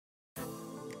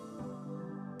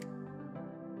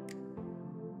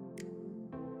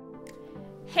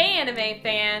Hey anime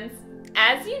fans!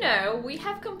 As you know, we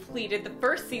have completed the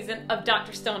first season of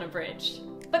Dr. Stone Abridged.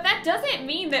 But that doesn't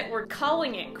mean that we're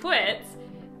calling it quits.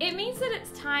 It means that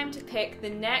it's time to pick the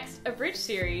next Abridged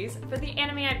series for the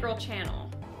Anime Girl channel.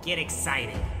 Get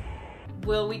excited!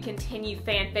 Will we continue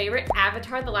fan favorite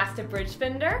Avatar: The Last Abridged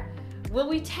Bender? Will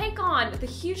we take on the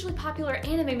hugely popular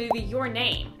anime movie Your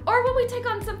Name? Or will we take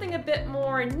on something a bit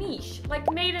more niche, like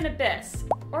Made in Abyss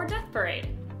or Death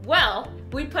Parade? Well,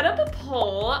 we put up a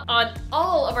poll on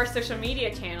all of our social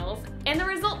media channels, and the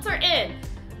results are in.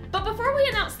 But before we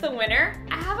announce the winner,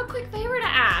 I have a quick favor to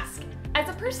ask. As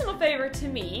a personal favor to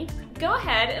me, go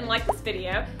ahead and like this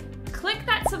video, click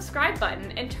that subscribe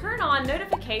button, and turn on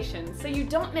notifications so you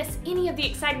don't miss any of the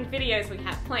exciting videos we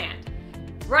have planned.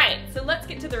 Right, so let's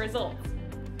get to the results.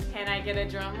 Can I get a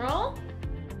drum roll?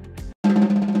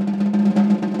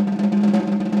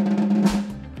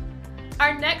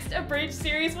 Our next Abridged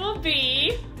series will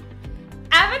be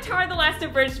Avatar: The Last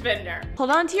Abridged Bender.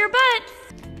 Hold on to your butts!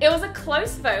 It was a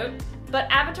close vote, but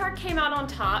Avatar came out on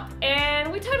top,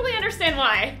 and we totally understand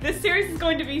why. This series is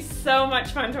going to be so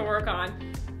much fun to work on.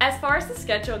 As far as the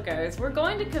schedule goes, we're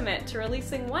going to commit to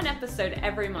releasing one episode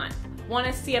every month. Want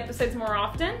to see episodes more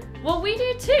often? Well, we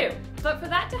do too, but for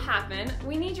that to happen,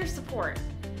 we need your support.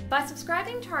 By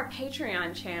subscribing to our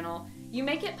Patreon channel, you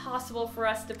make it possible for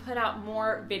us to put out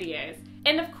more videos.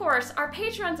 And of course, our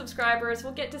Patreon subscribers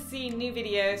will get to see new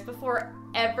videos before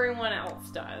everyone else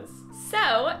does.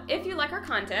 So, if you like our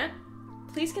content,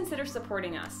 please consider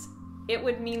supporting us. It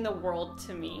would mean the world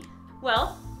to me.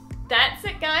 Well, that's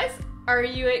it guys. Are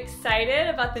you excited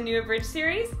about the new Abridged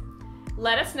series?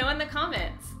 Let us know in the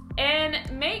comments.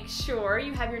 And make sure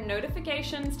you have your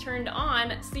notifications turned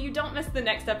on so you don't miss the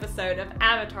next episode of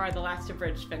Avatar: The Last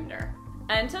Abridged Bender.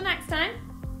 Until next time,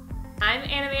 I'm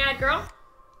Anime Girl.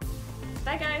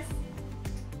 Bye guys.